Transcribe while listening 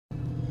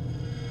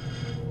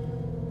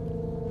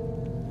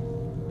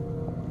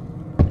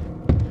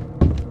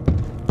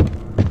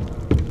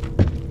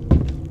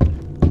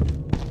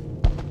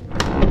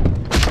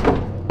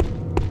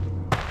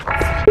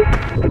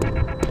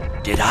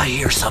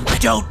hear something?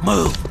 Don't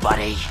move,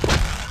 buddy.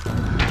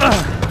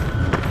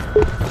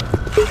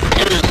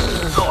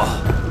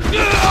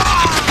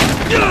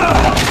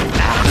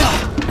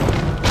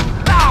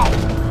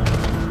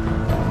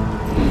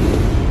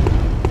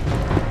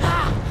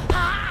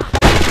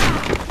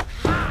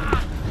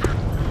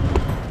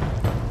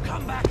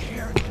 Come back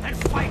here and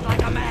fight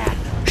like a man.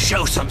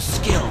 Show some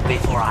skill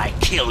before I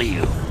kill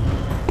you.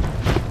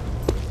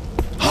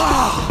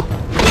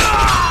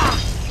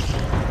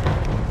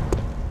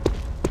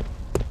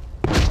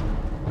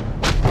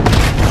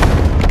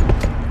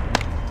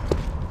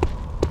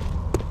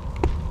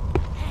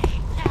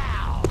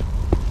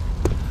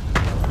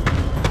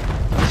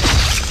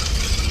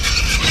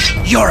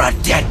 You're a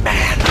dead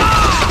man!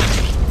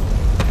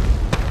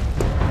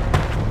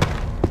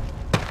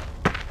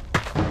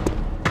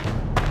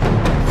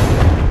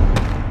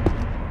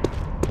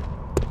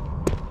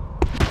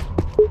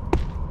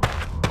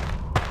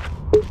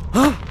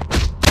 Huh?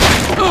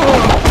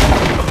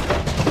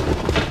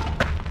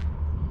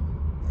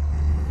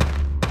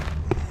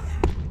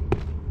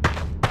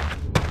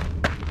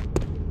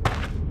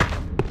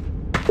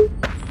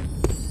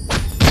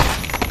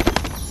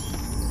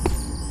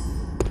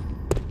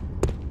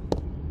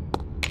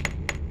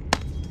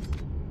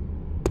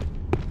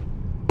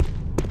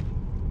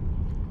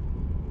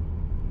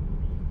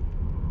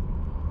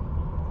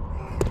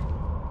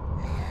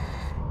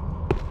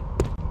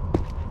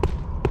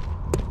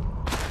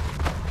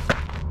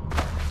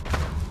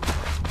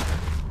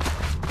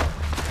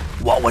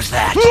 What was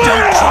that?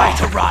 Don't try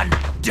to run!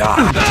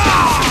 Done!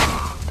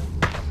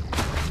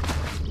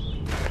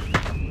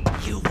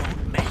 You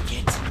won't make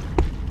it.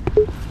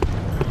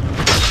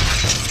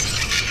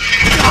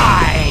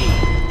 Die!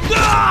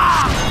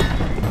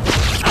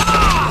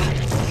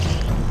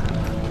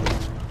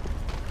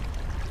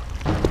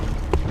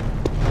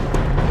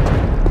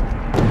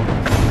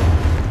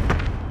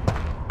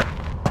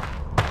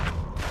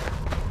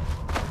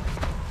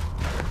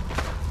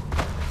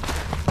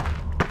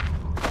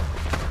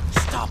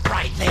 Stop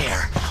right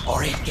there,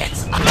 or it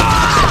gets...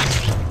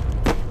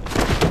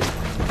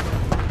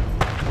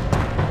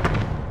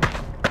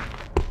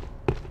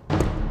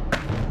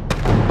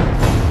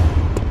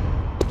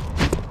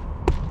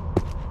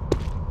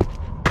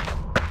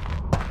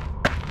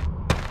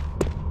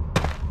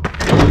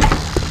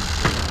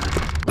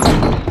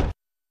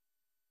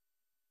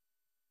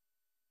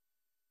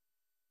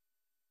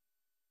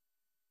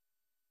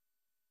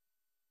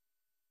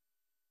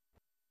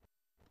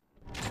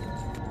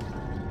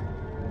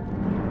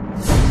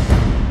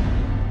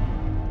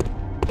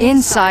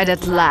 Inside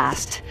at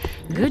last.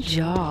 Good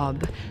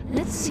job.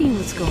 Let's see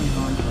what's going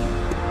on here.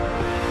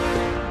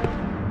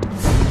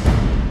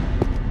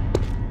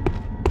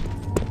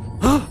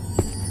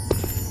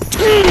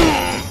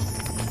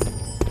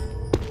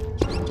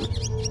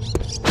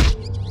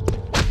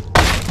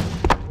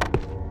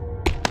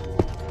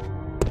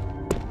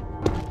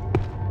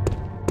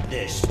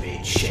 This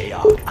made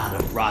Shayok out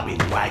of robbing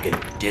wagon.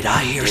 Did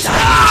I hear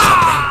something?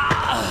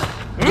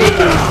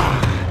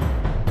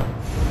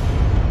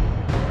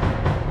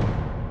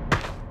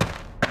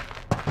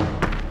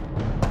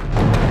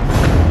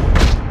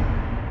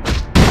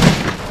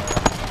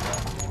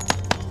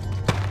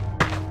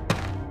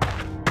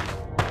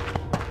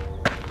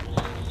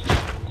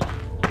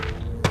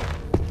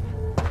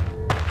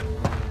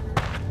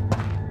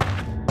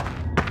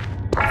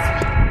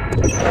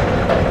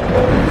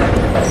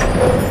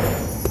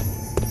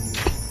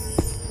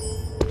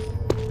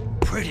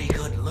 Pretty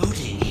good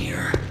looting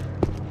here.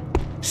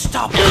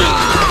 Stop!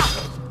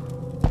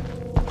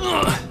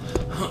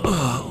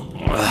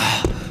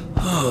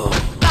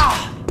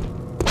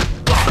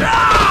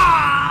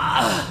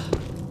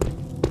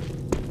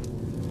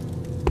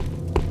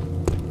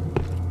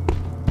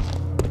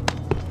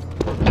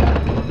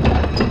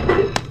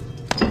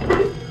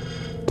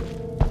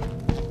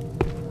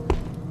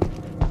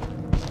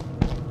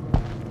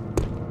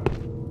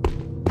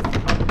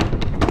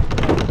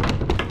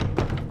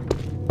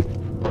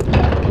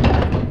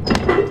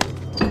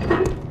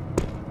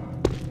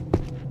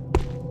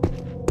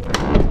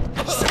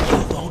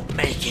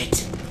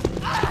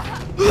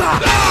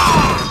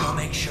 Go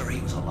make sure he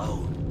was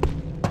alone.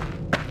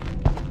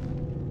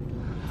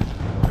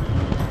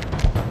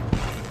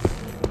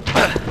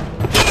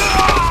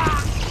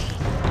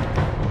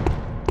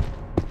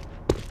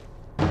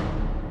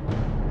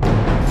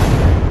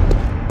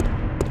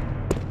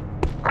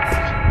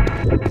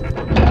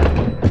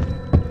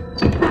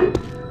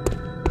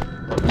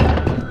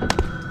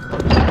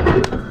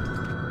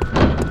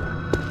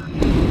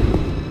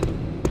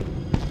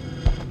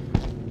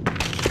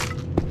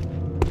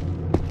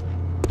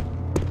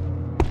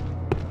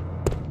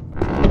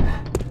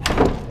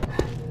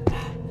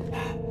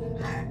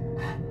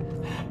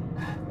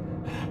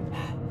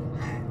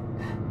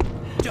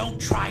 Don't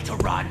try to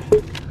run.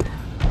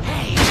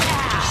 Hey,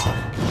 now!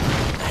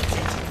 That's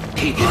it.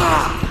 Keep it.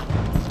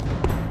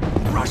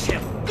 Rush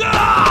him.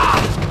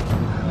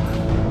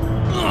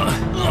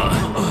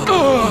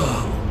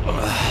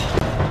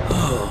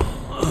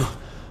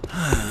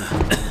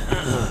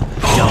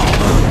 Don't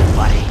move,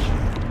 buddy.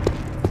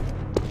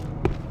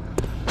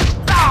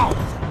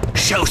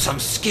 Show some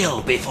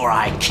skill before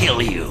I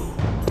kill you.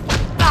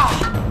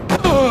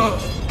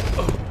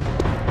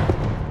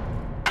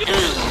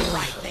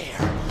 Right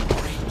there,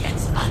 or it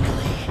gets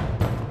ugly.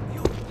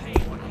 You'll pay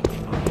when I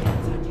get my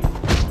hands on you.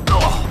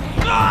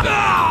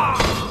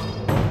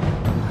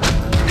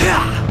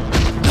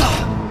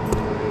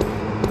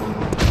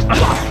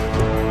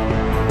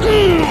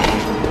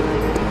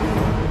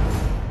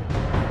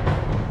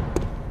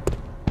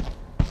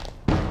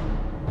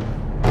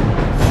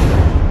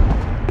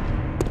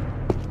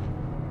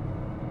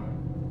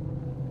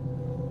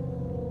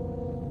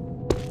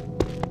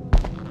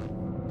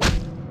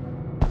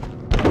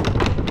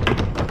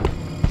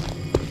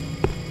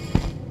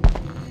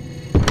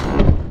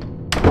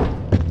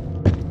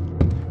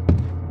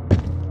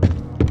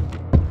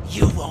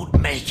 You won't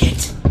make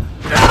it.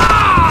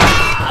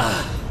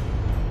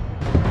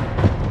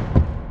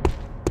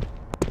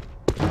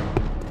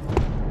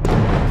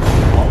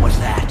 What was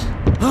that?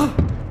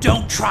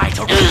 Don't try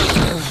to...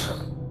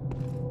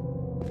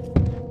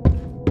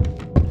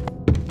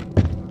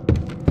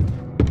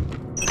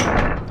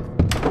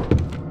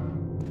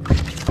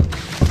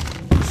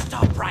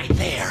 Stop right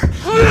there.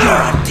 You're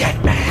a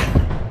dead man.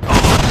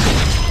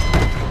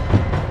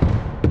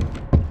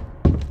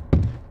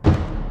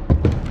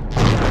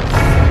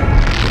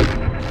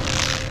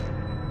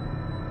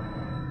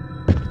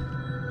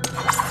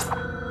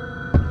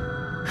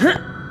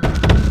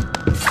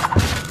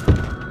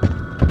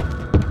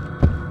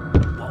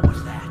 What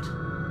was that?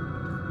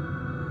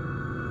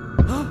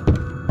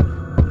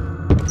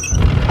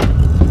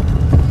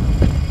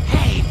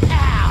 Hey,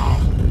 pal!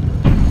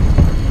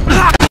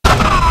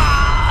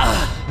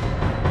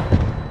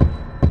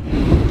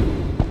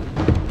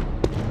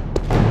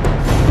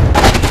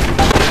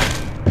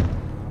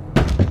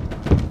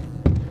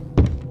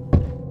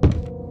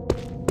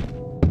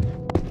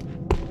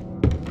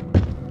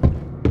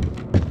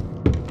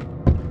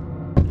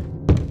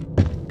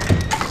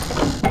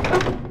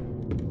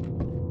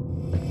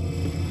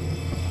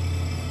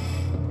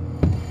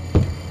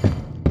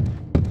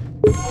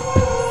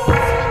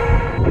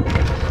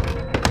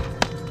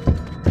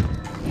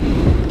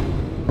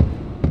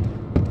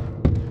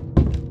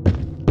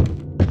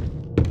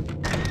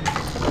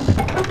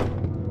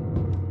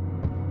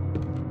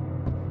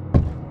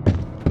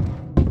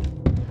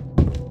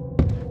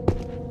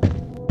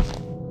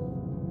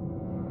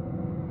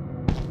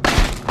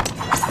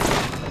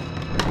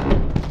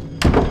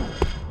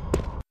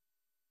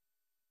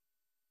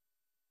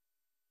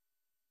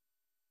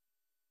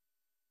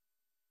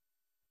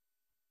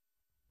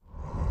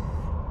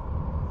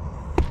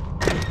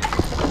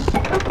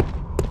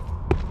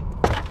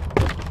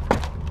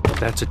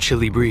 That's a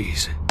chilly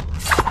breeze.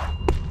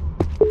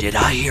 Did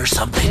I hear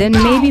something? Then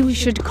maybe we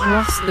should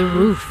cross the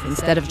roof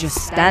instead of just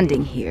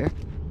standing here.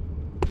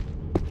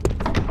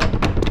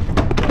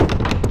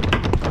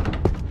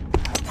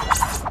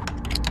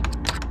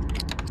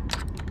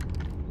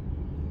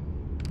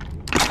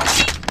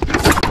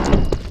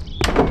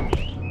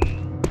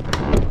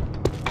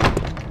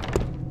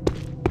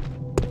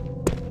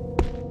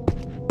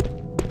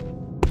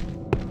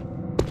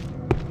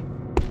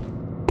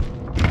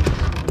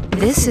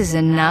 This is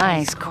a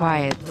nice,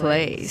 quiet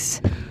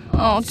place.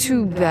 Oh,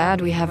 too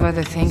bad we have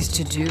other things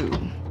to do.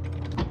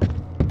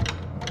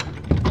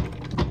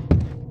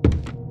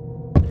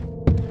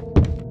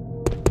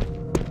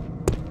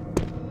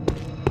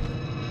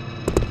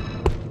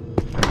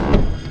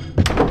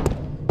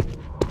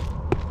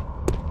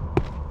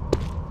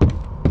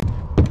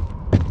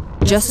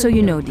 Just so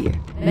you know, dear,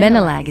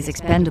 Menelag is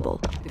expendable.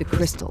 The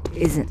crystal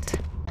isn't.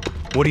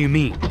 What do you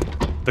mean?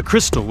 The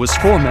crystal was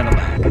for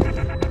Menelag.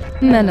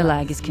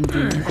 Menelag is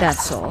convenient,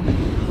 that's all.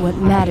 What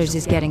matters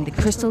is getting the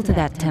crystal to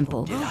that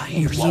temple, and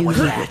you What was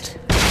lead that?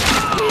 it.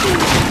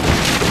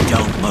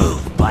 Don't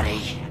move,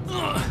 buddy.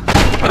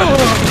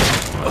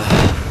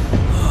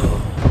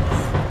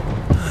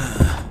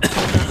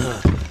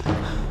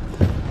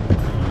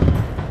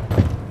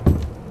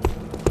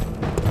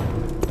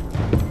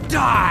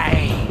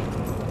 Die!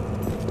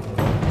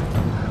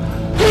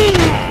 You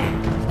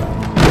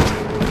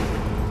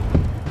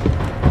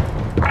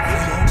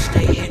won't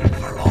stay hidden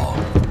for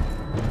long.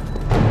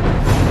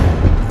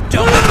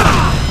 Don't...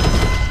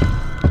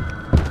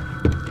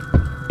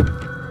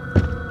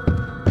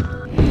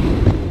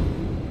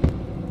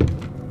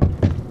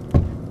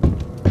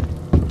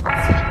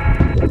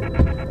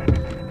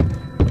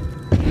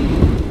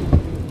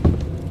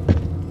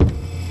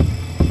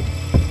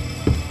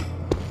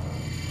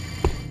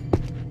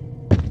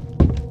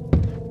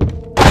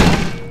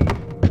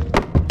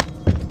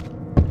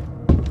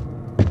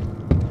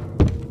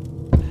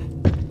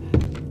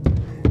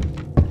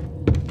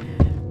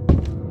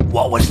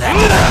 What was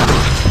that?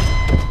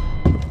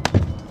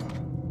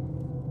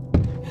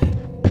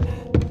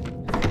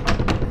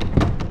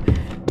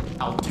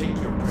 I'll take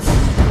your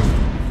presents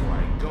before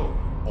I go,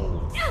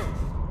 old fool.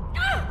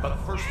 But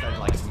first I'd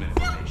like some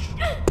information.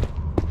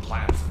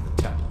 Plans of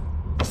the temple.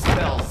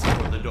 Spells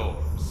for the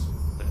doors.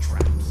 The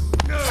traps.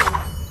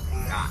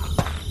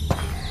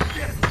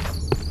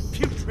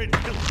 Putrid.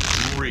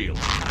 Really?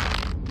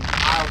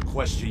 I'll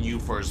question you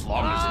for as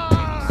long as it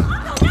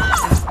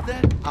takes. And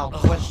then I'll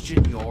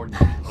question your needs.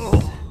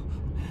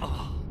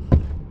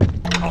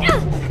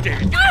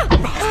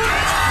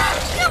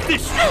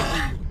 This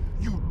time,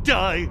 you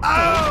die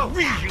for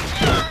real!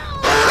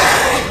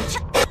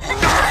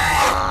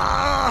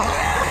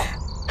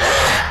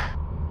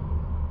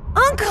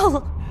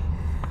 Uncle!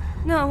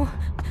 No.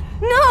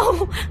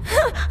 No!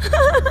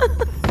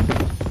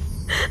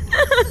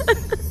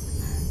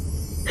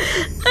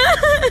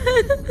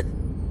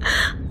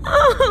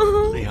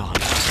 Leon.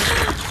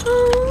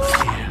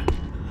 Dear.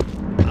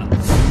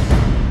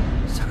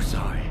 So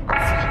sorry.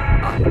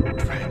 I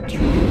dragged you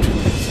into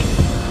this.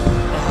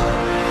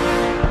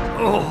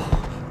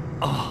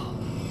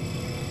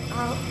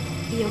 I'll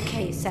be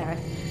okay,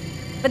 Sareth.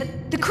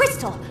 But the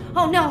crystal!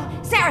 Oh no!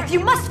 Sareth, you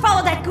must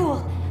follow that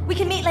ghoul! We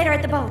can meet later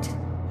at the boat.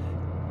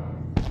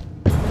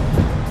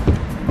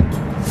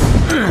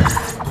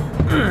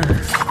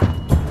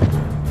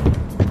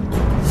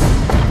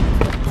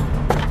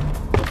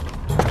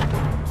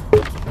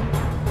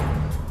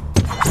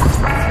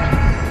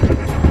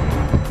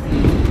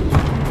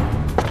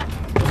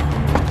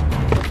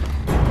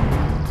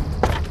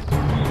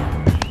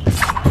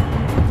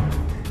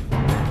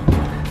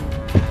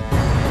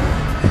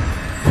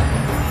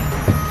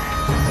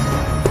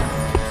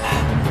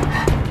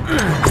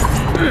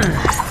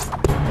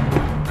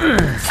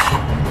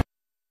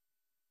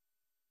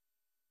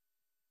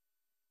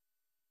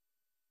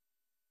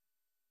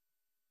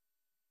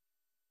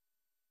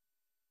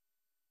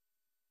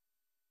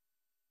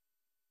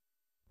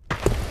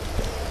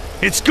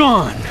 It's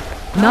gone!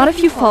 Not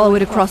if you follow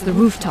it across the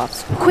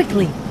rooftops.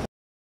 Quickly!